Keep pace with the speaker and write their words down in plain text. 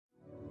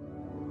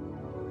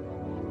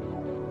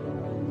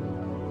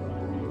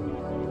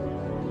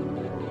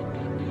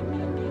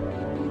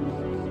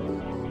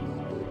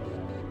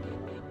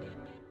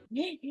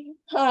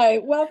Hi,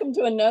 welcome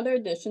to another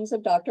edition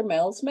of Dr.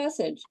 Mel's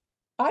Message.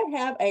 I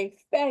have a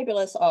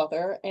fabulous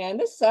author, and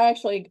this is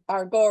actually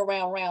our go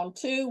around round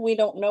two. We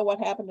don't know what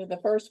happened to the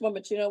first one,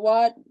 but you know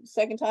what?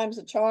 Second time's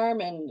a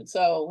charm, and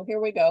so here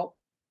we go.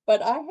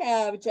 But I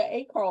have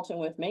J.A. Carlton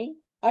with me.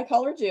 I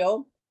call her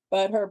Jill,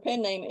 but her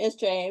pen name is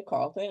J.A.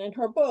 Carlton, and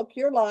her book,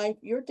 Your Life,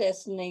 Your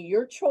Destiny,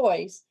 Your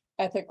Choice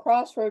at the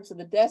Crossroads of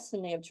the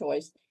Destiny of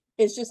Choice,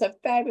 is just a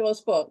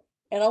fabulous book.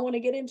 And I want to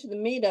get into the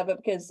meat of it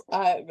because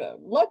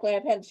luckily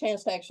I've had a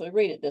chance to actually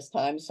read it this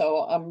time.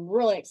 So I'm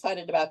really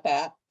excited about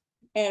that.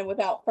 And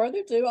without further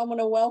ado, I'm going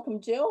to welcome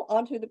Jill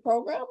onto the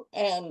program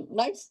and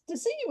nice to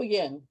see you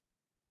again.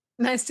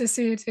 Nice to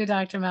see you too,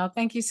 Dr. Mel.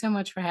 Thank you so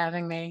much for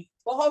having me.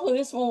 Well, hopefully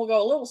this one will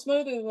go a little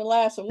smoother than the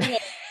last one.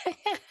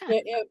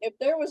 If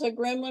there was a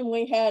gremlin,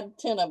 we had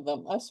 10 of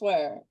them. I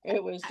swear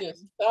it was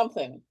just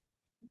something.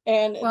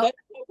 And Well, that's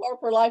so far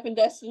for life and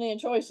destiny and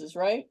choices,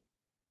 right?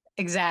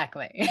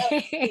 exactly.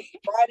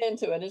 Right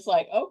into it. It's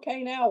like,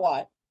 okay, now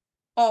what?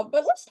 But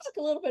let's talk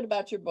a little bit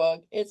about your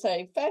book. It's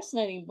a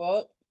fascinating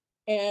book,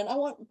 and I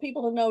want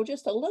people to know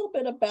just a little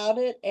bit about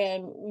it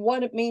and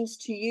what it means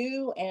to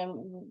you and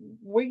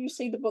where you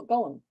see the book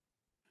going.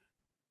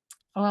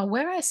 Well,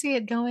 where I see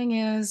it going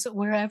is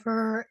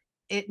wherever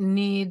it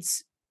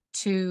needs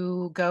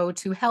to go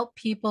to help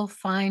people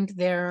find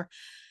their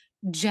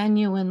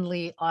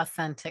genuinely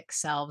authentic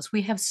selves.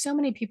 We have so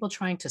many people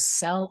trying to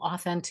sell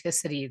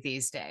authenticity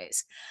these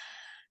days,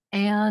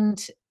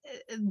 and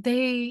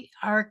they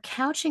are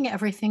couching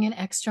everything in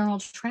external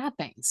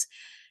trappings.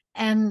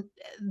 And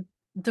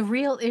the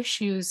real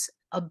issues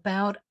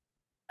about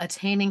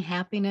attaining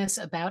happiness,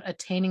 about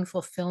attaining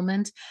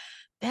fulfillment,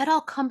 that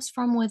all comes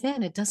from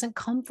within. It doesn't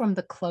come from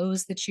the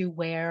clothes that you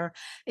wear.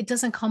 It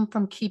doesn't come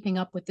from keeping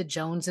up with the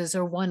Joneses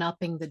or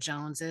one-upping the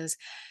Joneses.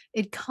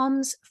 It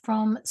comes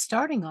from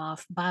starting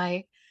off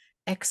by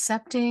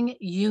accepting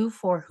you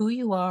for who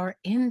you are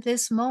in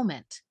this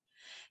moment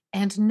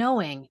and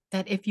knowing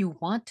that if you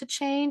want to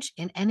change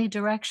in any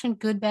direction,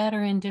 good, bad,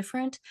 or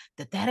indifferent,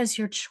 that that is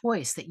your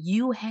choice, that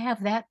you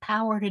have that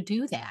power to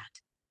do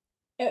that.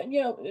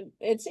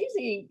 It's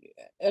easy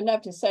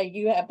enough to say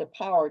you have the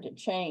power to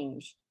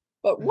change,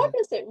 but what Mhm.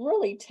 does it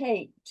really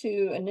take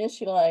to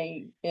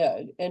initiate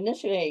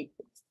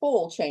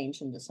full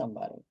change into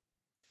somebody?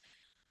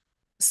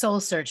 Soul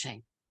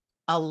searching.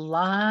 A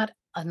lot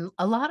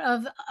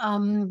of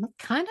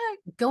kind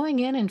of going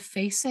in and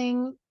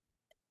facing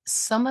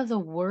some of the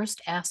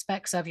worst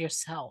aspects of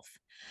yourself.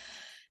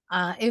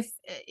 If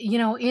you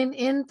know,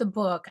 in the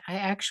book, I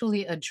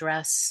actually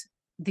address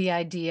the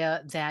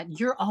idea that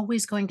you're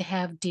always going to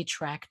have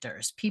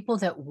detractors, people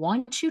that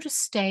want you to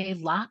stay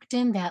locked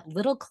in that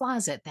little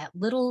closet, that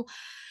little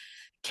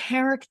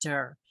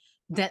character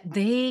that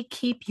they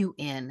keep you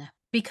in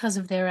because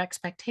of their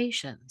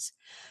expectations.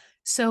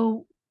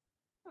 So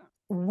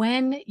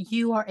when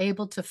you are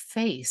able to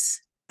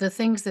face the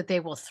things that they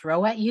will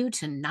throw at you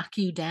to knock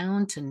you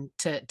down,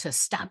 to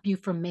stop you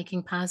from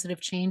making positive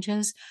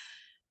changes,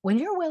 when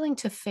you're willing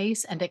to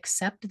face and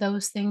accept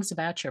those things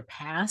about your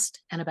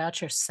past and about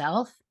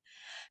yourself,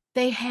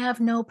 they have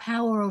no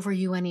power over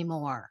you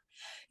anymore.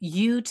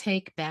 You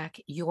take back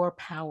your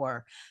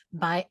power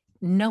by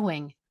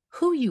knowing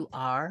who you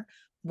are,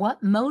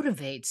 what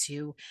motivates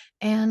you,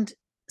 and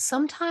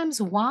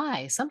sometimes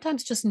why.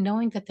 Sometimes just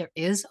knowing that there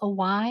is a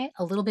why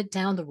a little bit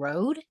down the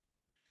road,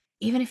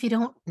 even if you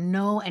don't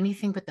know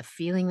anything but the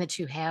feeling that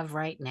you have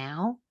right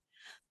now,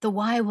 the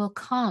why will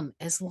come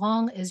as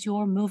long as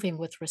you're moving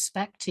with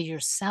respect to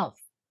yourself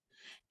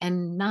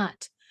and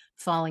not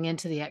falling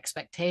into the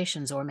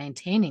expectations or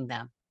maintaining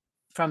them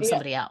from Yeah.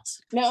 somebody else.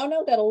 Now I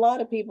know that a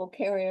lot of people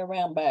carry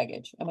around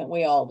baggage. I mean,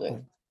 we all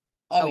do.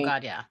 I Oh mean,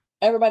 god, yeah.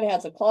 everybody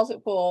has a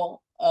closet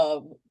full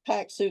of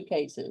packed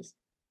suitcases.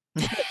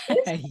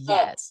 But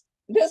Yes.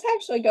 this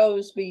actually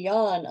goes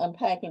beyond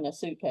unpacking a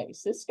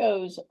suitcase. This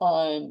goes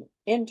on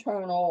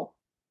internal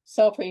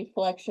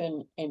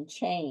self-reflection and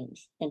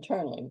change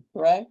internally,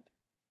 correct?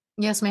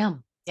 Yes,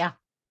 ma'am. Yeah.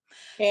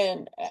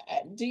 And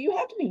do you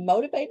have to be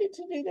motivated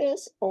to do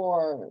this,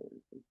 or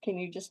can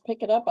you just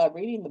pick it up by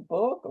reading the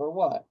book, or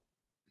what?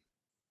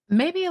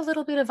 Maybe a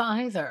little bit of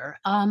either.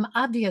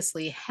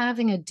 Obviously,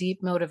 having a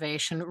deep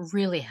motivation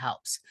really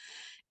helps.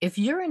 If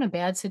you're in a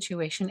bad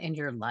situation in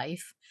your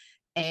life,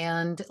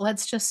 and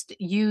let's just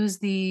use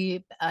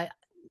the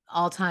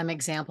all-time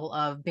example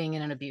of being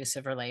in an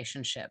abusive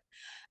relationship,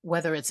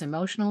 whether it's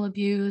emotional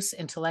abuse,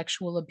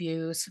 intellectual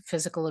abuse,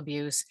 physical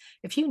abuse,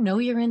 if you know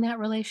you're in that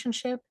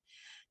relationship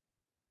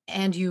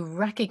and you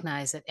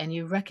recognize it and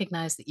you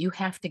recognize that you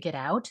have to get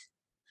out,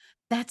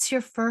 that's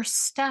your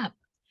first step.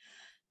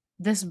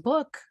 This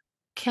book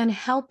can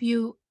help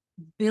you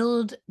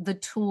build the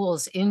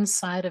tools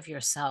inside of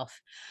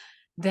yourself,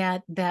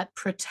 that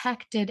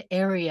protected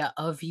area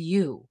of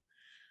you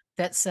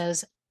that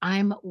says,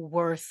 I'm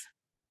worth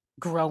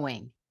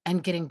growing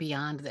and getting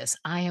beyond this.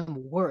 I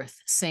am worth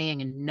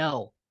saying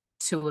no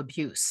to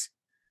abuse.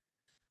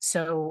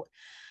 So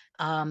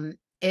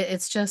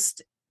it's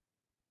just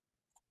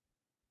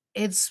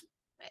it's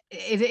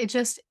it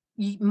just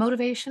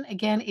motivation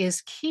again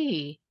is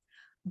key,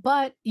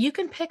 but you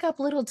can pick up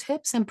little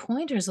tips and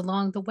pointers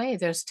along the way.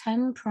 There's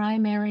 10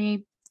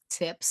 primary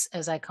tips,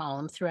 as I call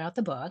them, throughout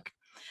the book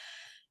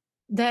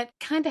that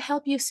kind of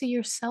help you see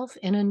yourself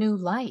in a new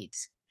light.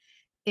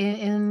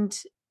 And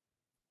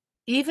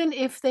even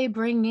if they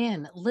bring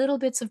in little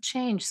bits of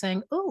change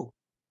saying, "Oh,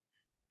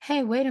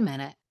 hey, wait a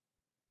minute.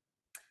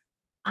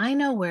 I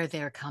know where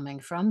they're coming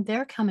from.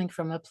 They're coming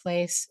from a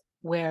place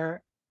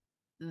where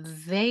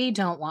they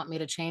don't want me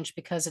to change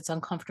because it's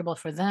uncomfortable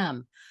for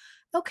them.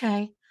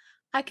 Okay,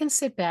 I can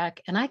sit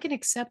back and I can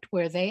accept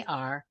where they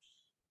are,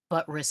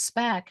 but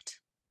respect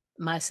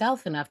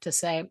myself enough to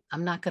say,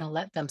 I'm not going to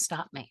let them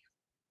stop me."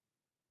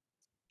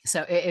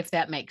 So, if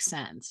that makes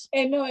sense.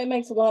 And no, it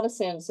makes a lot of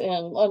sense,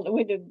 and,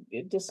 we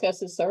did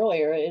discuss this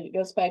earlier. It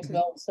goes back to the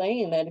Mhm. old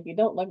saying that if you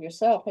don't love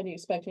yourself, how do you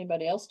expect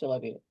anybody else to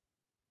love you?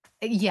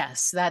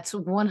 Yes, that's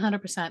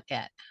 100%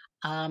 it.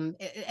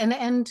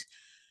 And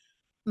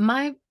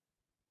my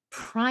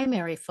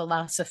primary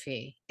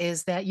philosophy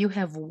is that you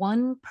have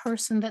one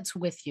person that's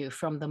with you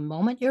from the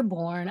moment you're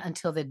born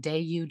until the day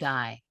you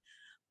die.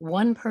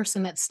 One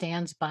person that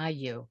stands by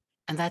you,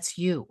 and that's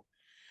you.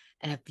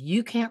 And if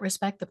you can't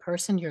respect the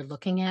person you're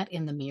looking at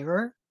in the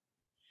mirror,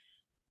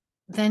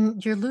 then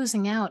you're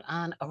losing out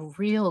on a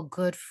real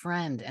good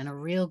friend and a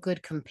real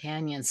good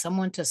companion,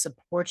 someone to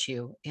support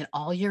you in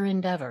all your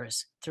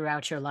endeavors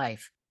throughout your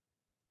life.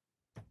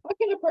 How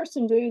can a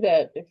person do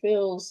that that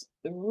feels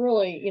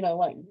really,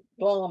 like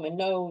glum and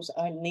knows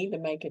I need to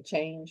make a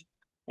change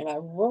and I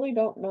really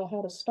don't know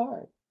how to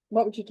start?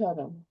 What would you tell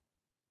them?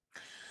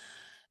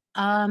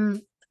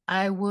 Um,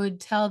 I would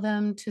tell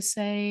them to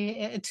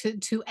say,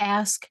 to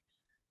ask,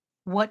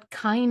 what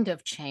kind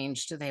of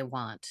change do they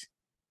want?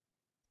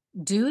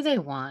 Do they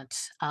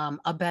want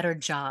a better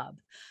job?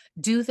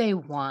 Do they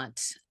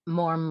want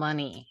more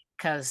money?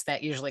 Because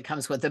that usually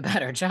comes with a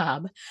better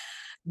job.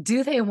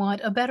 Do they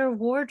want a better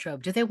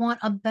wardrobe? Do they want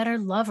a better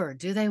lover?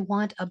 Do they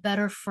want a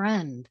better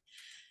friend?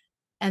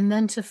 And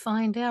then to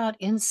find out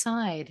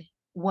inside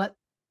what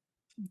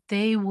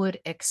they would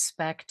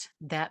expect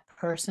that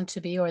person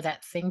to be or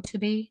that thing to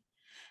be,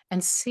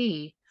 and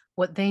see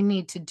what they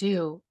need to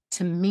do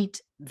to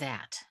meet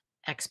that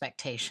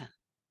expectation,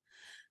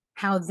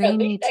 how Yeah, they these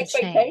need to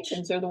change.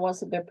 expectations are the ones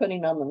that they're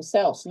putting on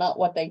themselves, not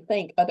what they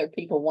think other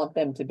people want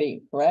them to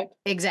be, correct?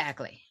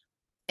 Exactly.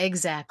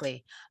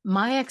 Exactly.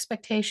 My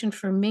expectation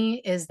for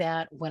me is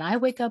that when I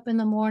wake up in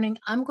the morning,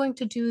 I'm going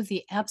to do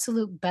the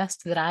absolute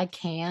best that I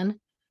can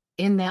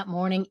in that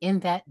morning, in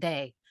that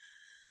day,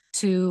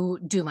 to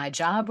do my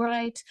job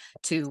right,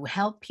 to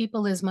help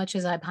people as much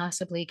as I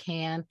possibly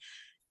can.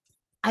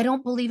 I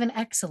don't believe in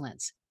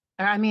excellence.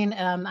 Or I mean,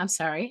 I'm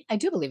sorry, I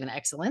do believe in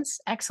excellence.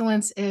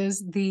 Excellence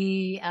is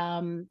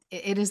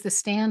it is the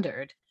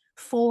standard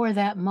for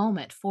that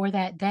moment, for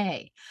that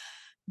day.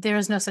 There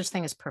is no such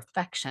thing as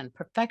perfection.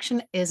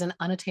 Perfection is an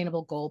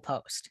unattainable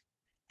goalpost.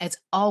 It's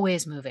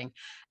always moving.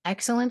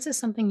 Excellence is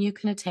something you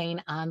can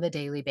attain on the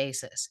daily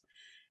basis.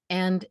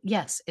 And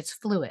yes, it's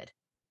fluid,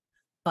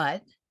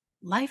 but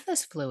life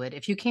is fluid.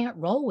 If you can't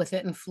roll with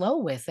it and flow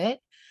with it,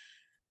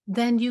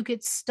 then you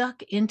get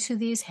stuck into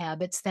these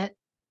habits that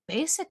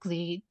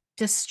basically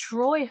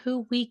destroy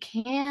who we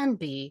can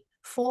be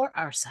for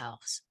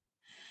ourselves.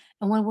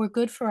 And when we're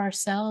good for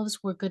ourselves,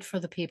 we're good for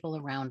the people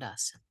around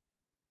us.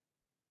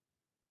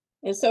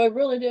 And so it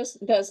really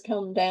just does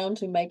come down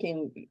to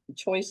making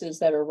choices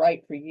that are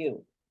right for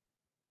you.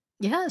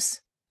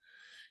 Yes.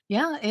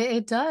 Yeah,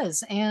 it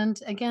does. And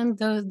again,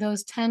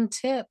 those 10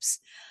 tips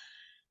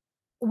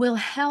will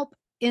help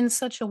in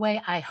such a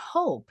way, I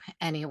hope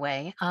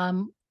anyway,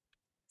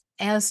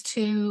 as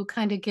to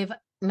kind of give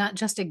not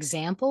just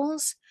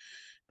examples,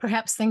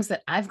 perhaps things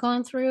that I've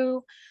gone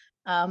through.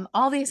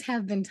 All these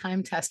have been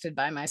time tested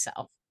by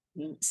myself.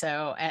 Mm.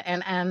 So,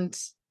 and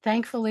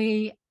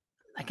thankfully,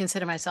 I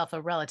consider myself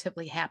a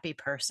relatively happy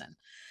person.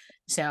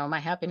 So, my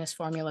happiness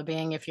formula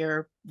being if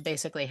you're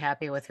basically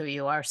happy with who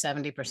you are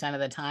 70% of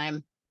the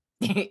time,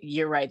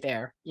 you're right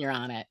there, you're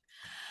on it.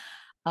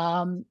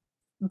 Um,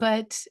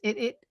 but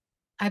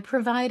I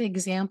provide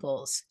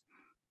examples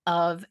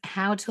of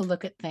how to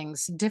look at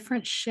things,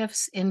 different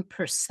shifts in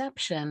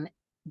perception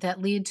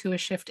that lead to a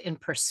shift in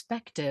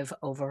perspective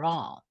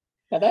overall.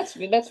 Now that's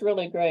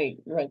really great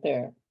right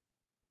there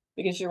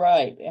because you're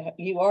right.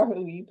 You are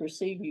who you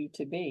perceive you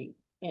to be.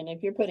 And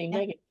if you're putting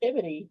Yeah.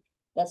 negativity,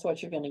 that's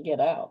what you're going to get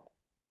out.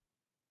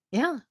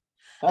 Yeah.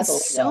 I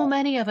believe So that.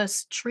 many of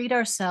us treat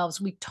ourselves,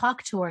 we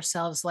talk to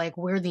ourselves like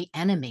we're the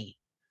enemy.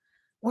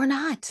 We're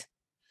not.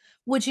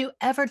 Would you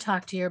ever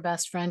talk to your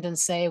best friend and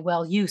say,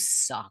 "Well, you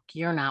suck.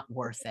 You're not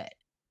worth it"?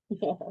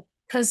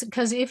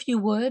 Because if you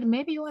would,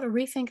 maybe you ought to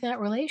rethink that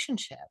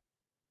relationship.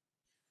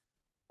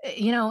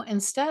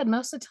 Instead,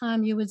 most of the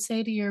time you would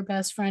say to your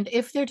best friend,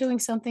 if they're doing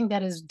something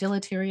that is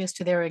deleterious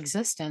to their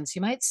existence,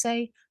 you might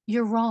say,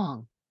 "You're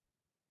wrong.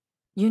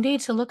 You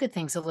need to look at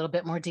things a little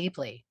bit more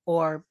deeply,"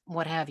 or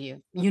what have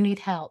you. "You need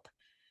help."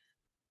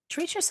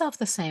 Treat yourself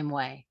the same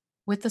way,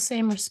 with the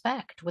same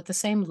respect, with the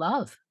same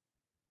love.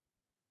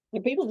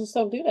 And people just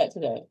don't do that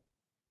today.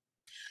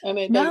 I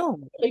mean, they No,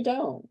 really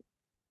don't.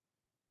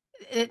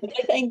 it,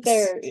 They think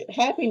s- their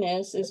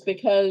happiness is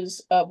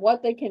because of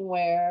what they can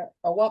wear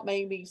or what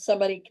maybe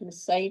somebody can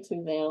say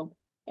to them,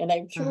 and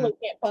they mhm, truly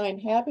can't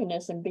find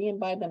happiness in being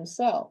by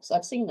themselves.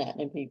 I've seen that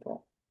in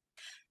people.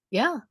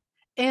 yeah.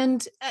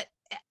 And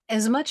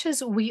as much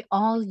as we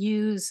all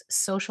use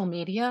social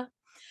media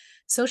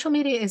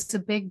is a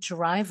big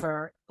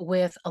driver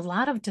with a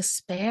lot of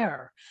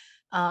despair.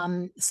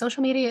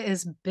 Social media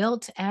is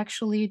built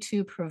actually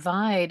to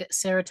provide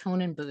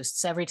serotonin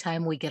boosts every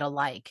time we get a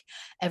like,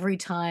 every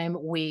time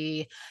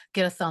we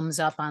get a thumbs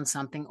up on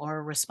something or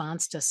a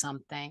response to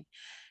something.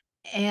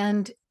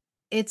 And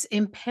it's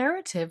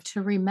imperative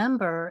to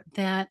remember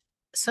that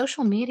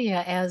social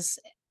media, as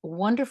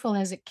wonderful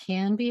as it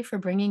can be for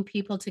bringing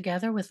people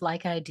together with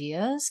like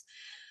ideas,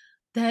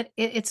 that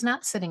it's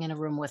not sitting in a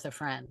room with a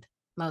friend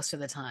most of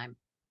the time.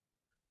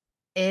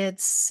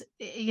 It's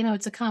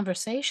a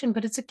conversation,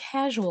 but it's a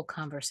casual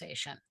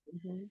conversation.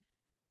 Mhm.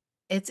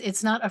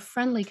 It's not a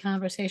friendly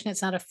conversation,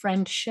 it's not a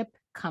friendship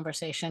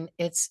conversation,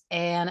 it's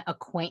an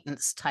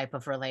acquaintance type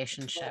of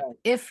relationship, Right.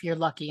 if you're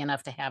lucky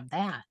enough to have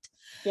that.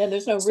 Yeah,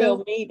 there's no real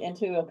So meat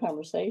into a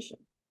conversation.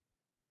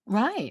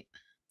 right.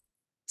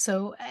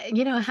 So,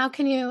 how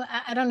can you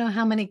I don't know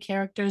how many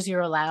characters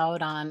you're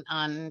allowed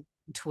on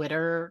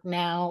Twitter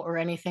now or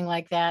anything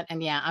like that,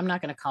 and yeah, I'm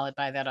not gonna call it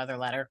by that other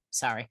letter,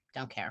 sorry,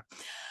 don't care.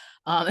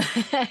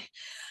 I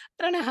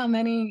don't know how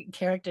many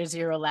characters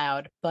you're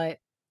allowed, but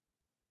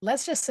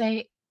let's just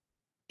say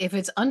if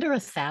it's under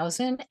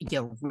 1,000,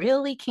 you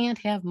really can't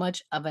have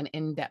much of an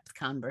in-depth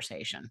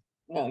conversation.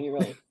 No, you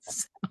really,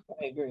 S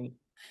I agree.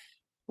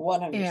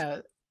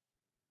 100%.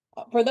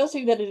 yeah. For those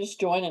of you that are just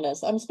joining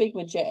us, I'm speaking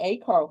with J.A.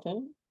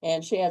 Carlton,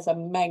 and she has a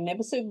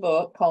magnificent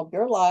book called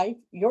Your Life,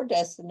 Your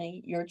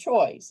Destiny, Your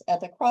Choice. At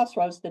the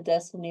Crossroads, the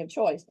Destiny of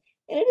Choice.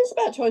 And it is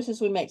about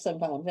choices we make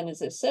sometimes. And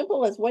it's as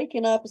simple as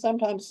waking up and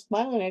sometimes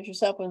smiling at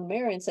yourself in the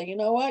mirror and say, you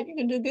know what, you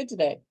can do good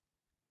today.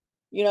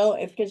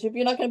 Because if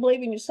you're not going to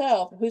believe in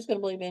yourself, who's going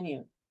to believe in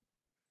you?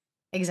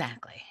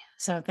 Exactly.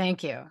 So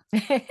thank you.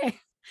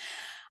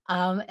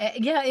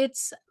 Yeah,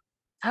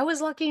 I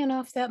was lucky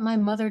enough that my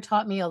mother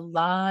taught me a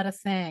lot of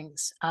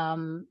things.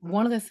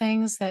 One of the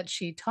things that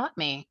she taught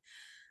me,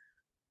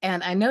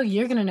 and I know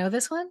you're gonna know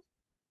this one,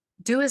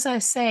 do as I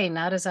say,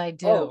 not as I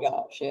Oh do.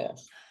 gosh,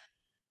 yes.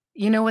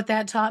 You know what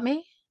that taught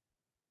me?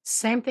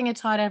 Same thing it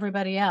taught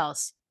everybody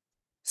else.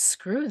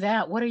 Screw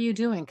that. What are you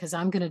doing? Because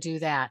I'm gonna do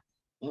that.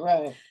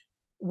 Right.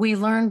 We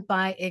learn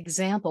by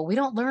example. We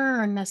don't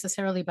learn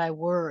necessarily by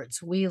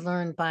words. We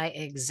learn by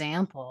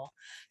example.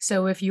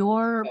 So if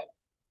your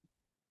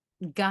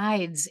Right.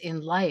 guides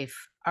in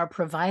life are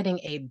providing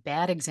a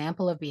bad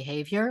example of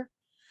behavior,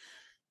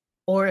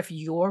 or if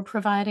you're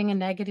providing a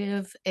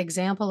negative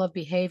example of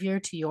behavior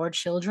to your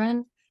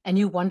children and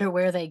you wonder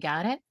where they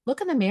got it,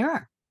 look in the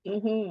mirror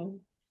Mm-hmm.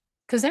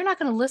 because they're not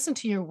going to listen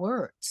to your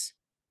words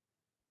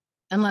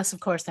unless, of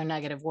course, they're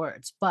negative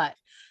words, but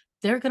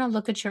they're going to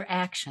look at your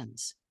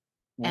actions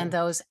and Yeah.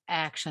 those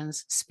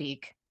actions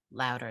speak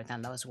louder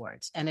than those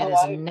words. And it Oh,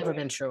 has I never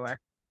been agree. truer.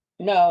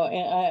 No,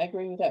 and I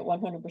agree with that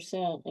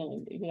 100%.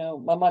 And,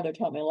 my mother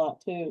taught me a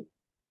lot too.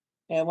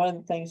 And one of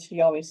the things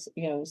she always,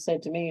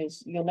 said to me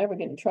is, you'll never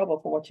get in trouble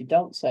for what you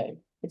don't say.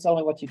 It's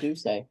only what you do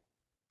say.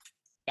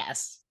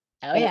 Yes.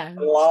 Oh, And yeah.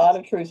 there's a lot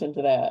of truth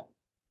into that.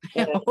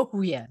 And,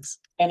 Oh, yes.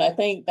 and I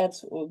think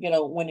that's,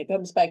 when it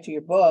comes back to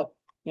your book,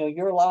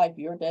 your life,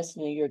 your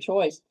destiny, your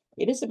choice,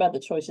 it is about the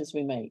choices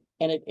we make.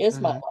 And it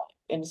is my Mhm. life.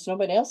 And it's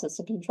nobody else that's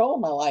in control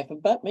of my life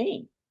but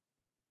me.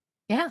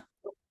 Yeah.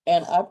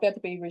 And I've got to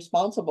be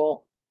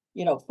responsible,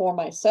 for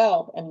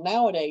myself. And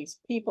nowadays,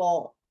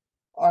 people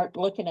aren't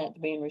looking at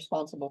being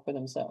responsible for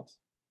themselves.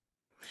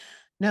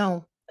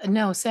 No,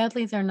 no,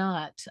 sadly, they're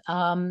not.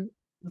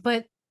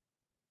 But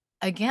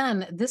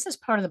again, this is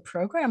part of the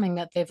programming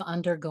that they've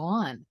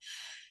undergone.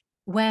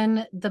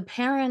 When the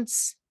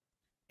parents,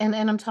 and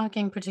I'm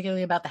talking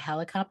particularly about the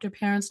helicopter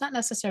parents, not Right.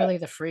 necessarily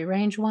the free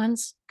range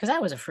ones, because I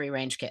was a free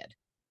range kid,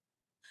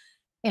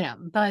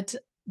 but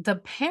the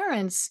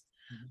parents,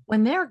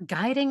 when they're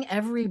guiding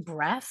every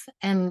breath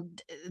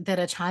and that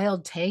a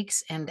child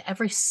takes and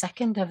every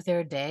second of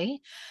their day,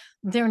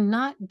 they're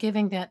not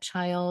giving that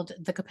child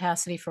the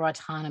capacity for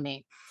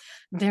autonomy.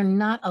 They're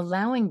not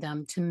allowing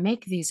them to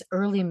make these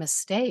early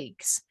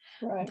mistakes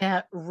Right.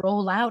 that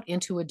roll out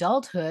into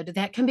adulthood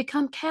that can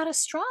become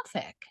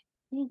catastrophic.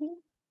 Hmm.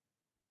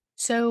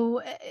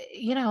 So,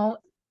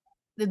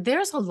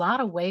 there's a lot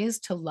of ways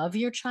to love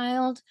your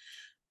child,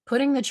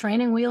 putting the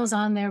training wheels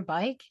on their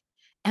bike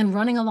and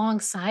running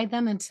alongside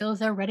them until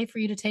they're ready for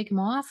you to take them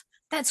off.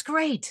 That's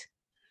great.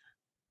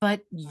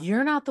 But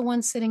you're not the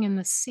one sitting in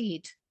the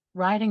seat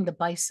riding the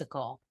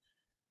bicycle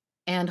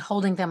and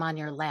holding them on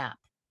your lap.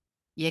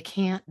 You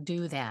can't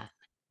do that.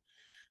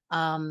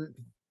 Um,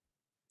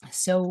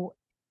 so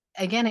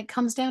again, it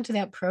comes down to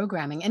that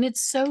programming, and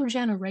it's so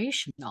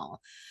generational.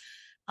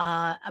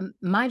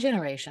 My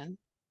generation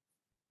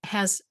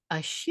has a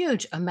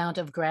huge amount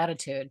of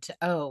gratitude to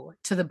owe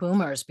to the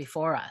boomers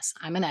before us.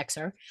 I'm an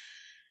Xer.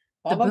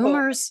 The I'm a boomer.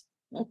 boomers,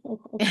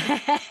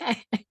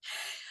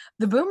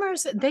 The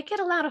boomers, they get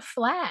a lot of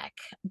flack,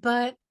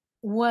 but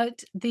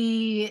what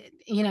the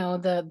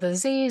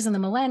Z's and the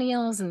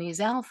millennials and these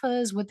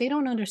alphas, what they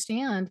don't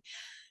understand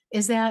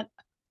is that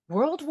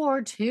World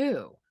War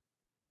II,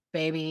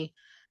 baby,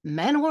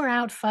 men were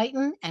out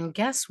fighting, and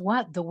guess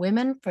what? The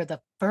women, for the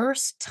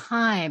first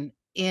time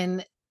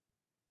in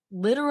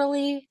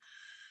literally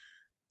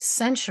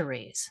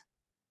centuries,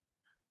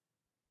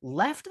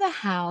 left the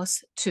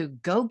house to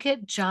go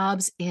get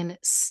jobs in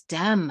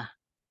STEM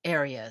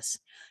areas: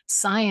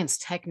 science,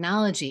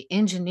 technology,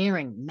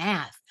 engineering,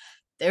 math.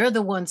 They're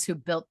the ones who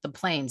built the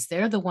planes.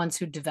 They're the ones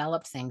who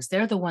developed things.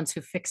 They're the ones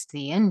who fixed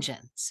the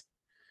engines.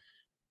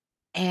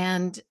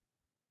 And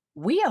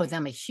we owe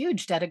them a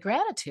huge debt of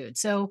gratitude.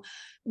 So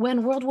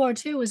when World War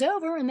II was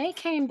over and they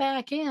came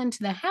back into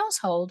the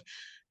household,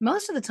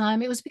 most of the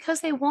time it was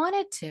because they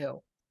wanted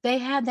to. They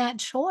had that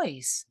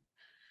choice,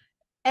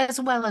 as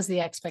well as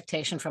the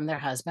expectation from their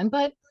husband,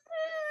 but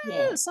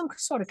Yeah. some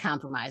sort of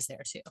compromise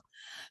there too.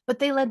 But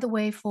they led the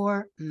way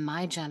for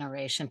my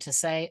generation to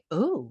say,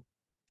 "Ooh,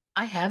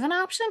 I have an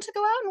option to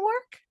go out and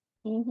work."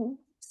 Hmm.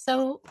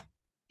 So,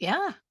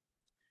 yeah.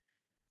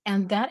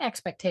 And that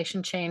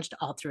expectation changed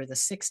all through the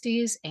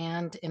 60s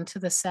and into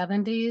the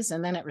 70s.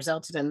 And then it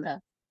resulted in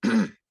the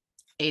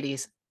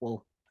 80s.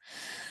 Whoa.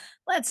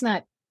 Let's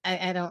not,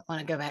 I don't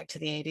want to go back to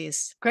the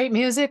 80s. Great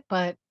music,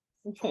 but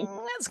Okay.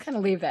 let's kind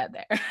of leave that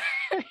there.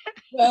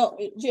 Well,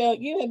 Jill,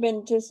 you have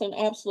been just an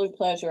absolute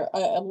pleasure.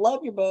 I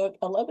love your book.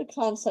 I love the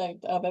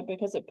concept of it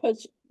because it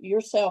puts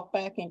yourself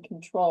back in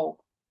control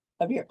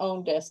of your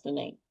own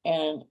destiny.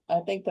 And I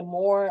think the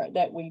more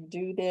that we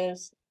do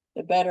this,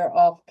 the better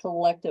off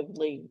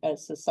collectively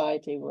as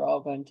society we're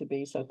all going to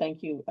be. So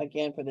thank you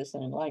again for this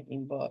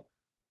enlightening book.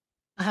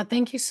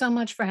 Thank you so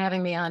much for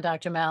having me on,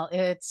 Dr. Mel.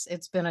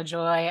 It's been a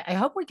joy. I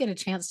hope we get a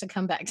chance to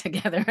come back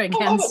together Oh, I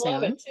again would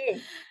love soon. it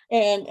too.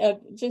 And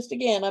just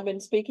again, I've been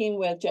speaking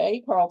with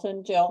J.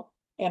 Carlton Jill,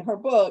 and her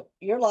book,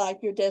 Your Life,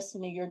 Your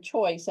Destiny, Your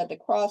Choice at the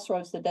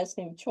Crossroads, The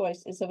Destiny of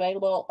Choice, is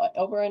available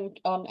over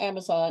on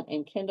Amazon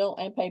in Kindle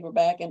and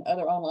paperback and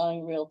other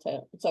online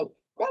retail. So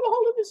grab a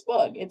hold of this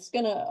book. It's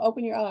going to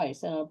open your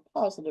eyes in a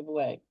positive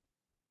way.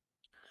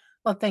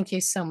 Well, thank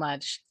you so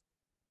much.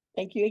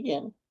 Thank you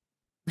again.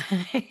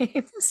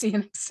 See you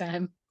next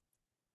time.